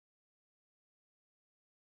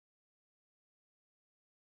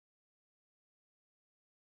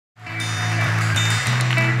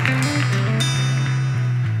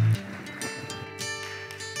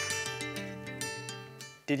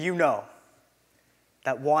Did you know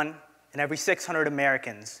that 1 in every 600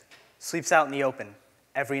 Americans sleeps out in the open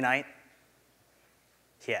every night?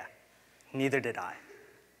 Yeah, neither did I.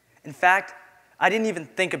 In fact, I didn't even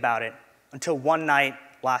think about it until one night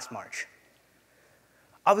last March.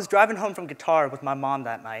 I was driving home from Qatar with my mom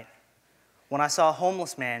that night when I saw a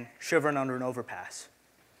homeless man shivering under an overpass.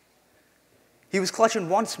 He was clutching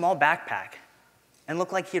one small backpack and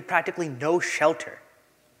looked like he had practically no shelter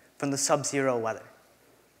from the sub-zero weather.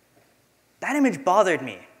 That image bothered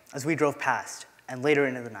me as we drove past and later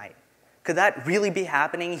into the night. Could that really be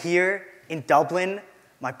happening here in Dublin,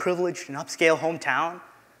 my privileged and upscale hometown?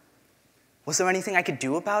 Was there anything I could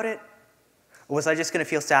do about it? Or was I just going to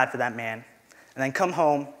feel sad for that man and then come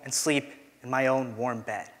home and sleep in my own warm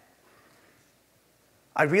bed?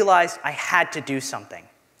 I realized I had to do something,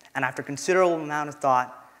 and after a considerable amount of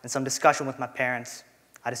thought and some discussion with my parents,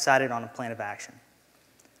 I decided on a plan of action.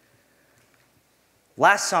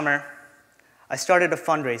 Last summer, I started a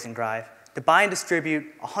fundraising drive to buy and distribute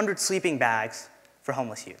 100 sleeping bags for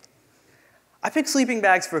homeless youth. I picked sleeping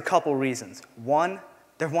bags for a couple reasons. One,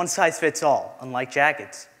 they're one size fits all, unlike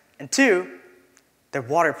jackets. And two, they're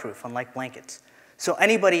waterproof, unlike blankets. So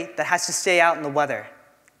anybody that has to stay out in the weather,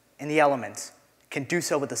 in the elements, can do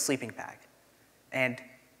so with a sleeping bag. And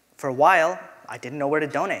for a while, I didn't know where to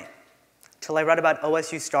donate, until I read about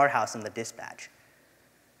OSU Star House in the Dispatch.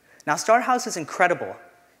 Now, Star House is incredible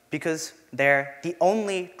because they're the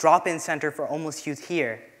only drop-in center for homeless youth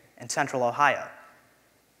here in Central Ohio.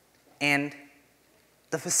 And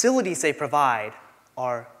the facilities they provide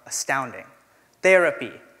are astounding.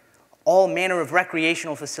 Therapy, all manner of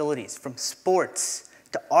recreational facilities, from sports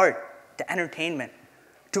to art to entertainment,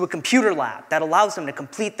 to a computer lab that allows them to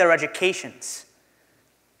complete their educations,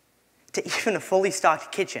 to even a fully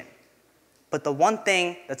stocked kitchen. But the one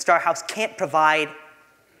thing that Star House can't provide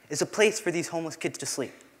is a place for these homeless kids to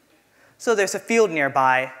sleep. So there's a field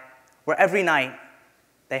nearby where every night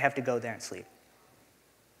they have to go there and sleep.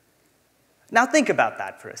 Now think about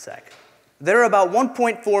that for a sec. There are about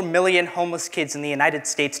 1.4 million homeless kids in the United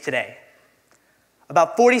States today,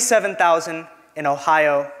 about 47,000 in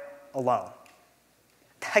Ohio alone.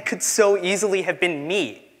 That could so easily have been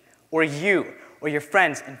me, or you, or your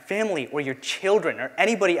friends and family, or your children, or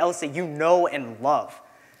anybody else that you know and love.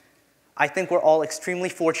 I think we're all extremely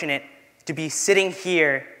fortunate to be sitting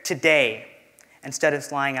here today instead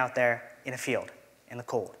of lying out there in a field in the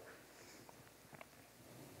cold.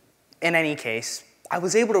 In any case, I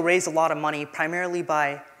was able to raise a lot of money primarily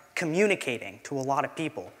by communicating to a lot of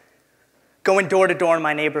people, going door to door in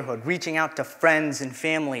my neighborhood, reaching out to friends and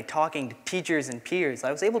family, talking to teachers and peers.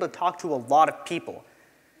 I was able to talk to a lot of people,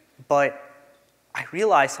 but I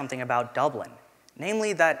realized something about Dublin,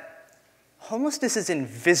 namely that homelessness is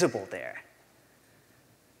invisible there.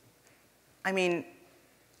 I mean,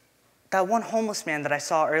 that one homeless man that I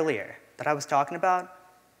saw earlier, that I was talking about,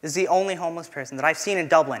 is the only homeless person that I've seen in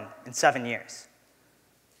Dublin in 7 years.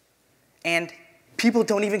 And people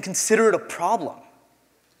don't even consider it a problem.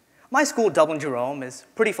 My school, Dublin, Jerome, is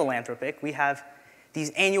pretty philanthropic. We have these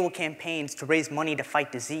annual campaigns to raise money to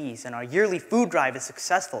fight disease, and our yearly food drive is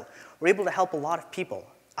successful. We're able to help a lot of people.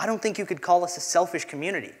 I don't think you could call us a selfish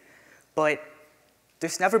community, but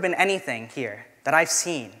there's never been anything here that I've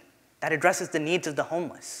seen that addresses the needs of the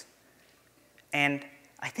homeless. And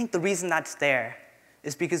I think the reason that's there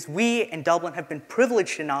is because we in Dublin have been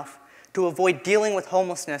privileged enough to avoid dealing with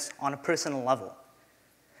homelessness on a personal level.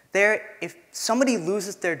 There, if somebody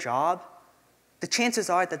loses their job, the chances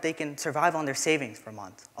are that they can survive on their savings for a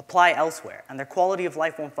month, apply elsewhere, and their quality of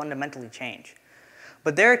life won't fundamentally change.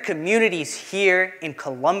 But there are communities here in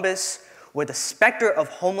Columbus where the specter of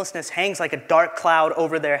homelessness hangs like a dark cloud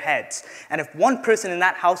over their heads. And if one person in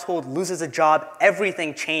that household loses a job,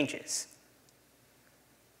 everything changes.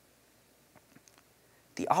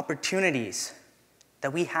 The opportunities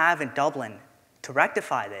that we have in Dublin to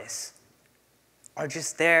rectify this are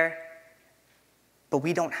just there, but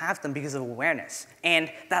we don't have them because of awareness. And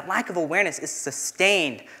that lack of awareness is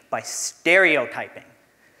sustained by stereotyping.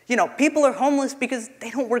 You know, people are homeless because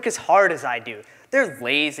they don't work as hard as I do. They're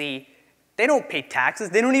lazy. They don't pay taxes.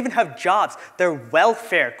 They don't even have jobs. They're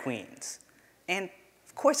welfare queens. And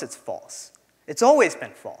of course it's false. It's always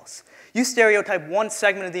been false. You stereotype one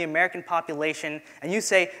segment of the American population and you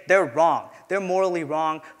say they're wrong. They're morally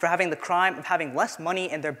wrong for having the crime of having less money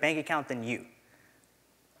in their bank account than you.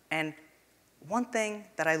 And one thing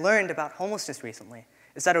that I learned about homelessness recently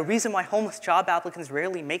is that a reason why homeless job applicants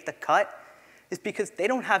rarely make the cut is because they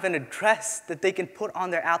don't have an address that they can put on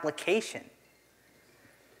their application.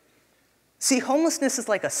 See, homelessness is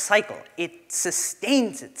like a cycle. It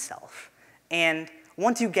sustains itself. And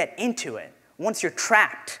once you get into it, once you're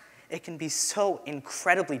trapped, it can be so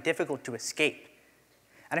incredibly difficult to escape.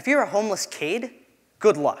 And if you're a homeless kid,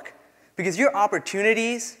 good luck, because your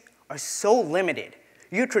opportunities are so limited,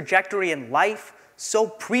 your trajectory in life so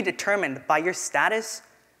predetermined by your status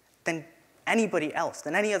than anybody else,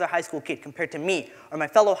 than any other high school kid compared to me or my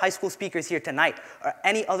fellow high school speakers here tonight or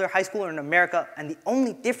any other high schooler in America. And the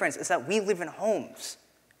only difference is that we live in homes,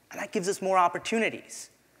 and that gives us more opportunities.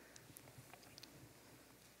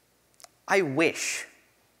 I wish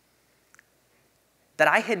that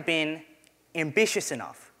I had been ambitious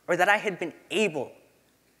enough, or that I had been able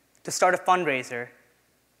to start a fundraiser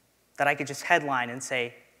that I could just headline and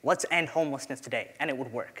say, let's end homelessness today, and it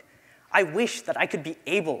would work. I wish that I could be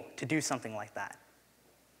able to do something like that,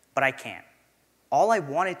 but I can't. All I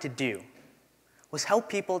wanted to do was help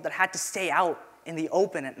people that had to stay out in the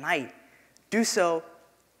open at night do so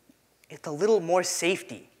with a little more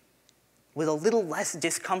safety, with a little less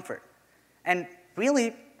discomfort. And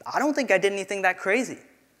really, I don't think I did anything that crazy.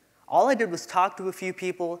 All I did was talk to a few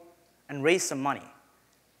people and raise some money.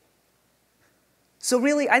 So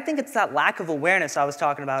really, I think it's that lack of awareness I was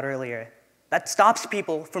talking about earlier that stops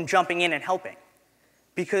people from jumping in and helping.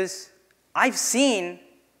 Because I've seen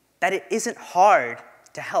that it isn't hard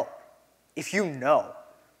to help if you know.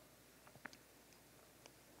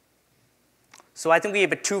 So I think we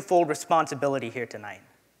have a twofold responsibility here tonight,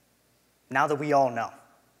 now that we all know.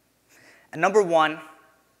 And number one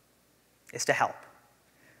is to help,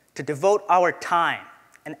 to devote our time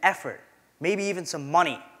and effort, maybe even some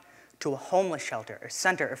money, to a homeless shelter or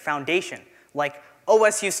center or foundation like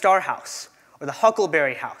OSU Star House, or the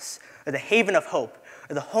Huckleberry House, or the Haven of Hope,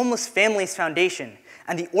 or the Homeless Families Foundation,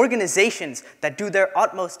 and the organizations that do their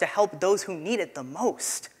utmost to help those who need it the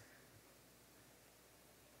most.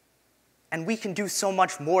 And we can do so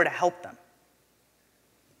much more to help them.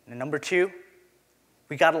 And number two,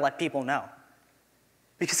 we gotta let people know.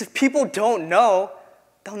 Because if people don't know,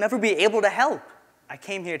 they'll never be able to help. I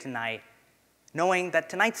came here tonight knowing that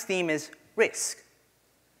tonight's theme is risk.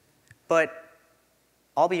 But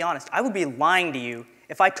I'll be honest, I would be lying to you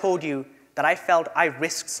if I told you that I felt I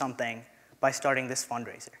risked something by starting this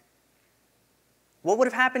fundraiser. What would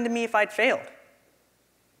have happened to me if I'd failed?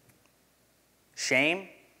 Shame?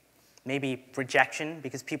 Maybe rejection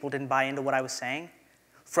because people didn't buy into what I was saying?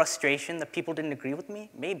 Frustration that people didn't agree with me?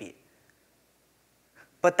 Maybe.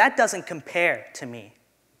 But that doesn't compare to me,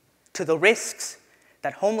 to the risks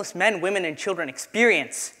that homeless men, women, and children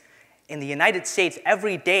experience in the United States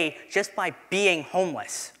every day just by being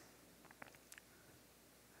homeless.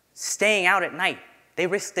 Staying out at night, they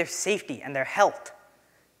risk their safety and their health.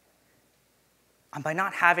 And by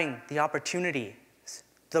not having the opportunities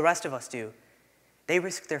the rest of us do, they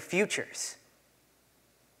risk their futures.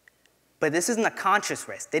 But this isn't a conscious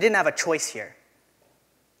risk. They didn't have a choice here.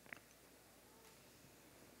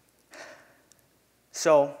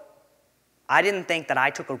 So I didn't think that I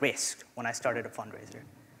took a risk when I started a fundraiser.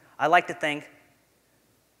 I like to think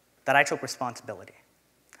that I took responsibility.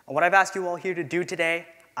 And what I've asked you all here to do today,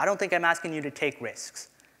 I don't think I'm asking you to take risks.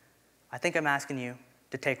 I think I'm asking you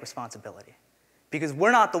to take responsibility. Because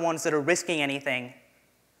we're not the ones that are risking anything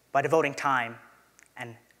by devoting time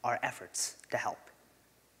and our efforts to help.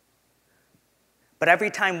 But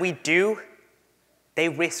every time we do, they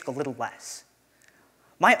risk a little less.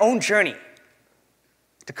 My own journey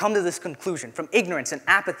to come to this conclusion, from ignorance and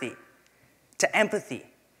apathy to empathy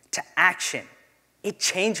to action, it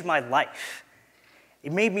changed my life.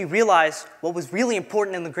 It made me realize what was really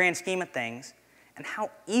important in the grand scheme of things and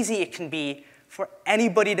how easy it can be for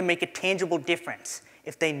anybody to make a tangible difference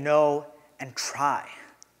if they know and try.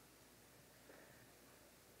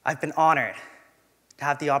 I've been honored to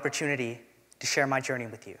have the opportunity to share my journey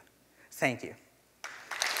with you. Thank you.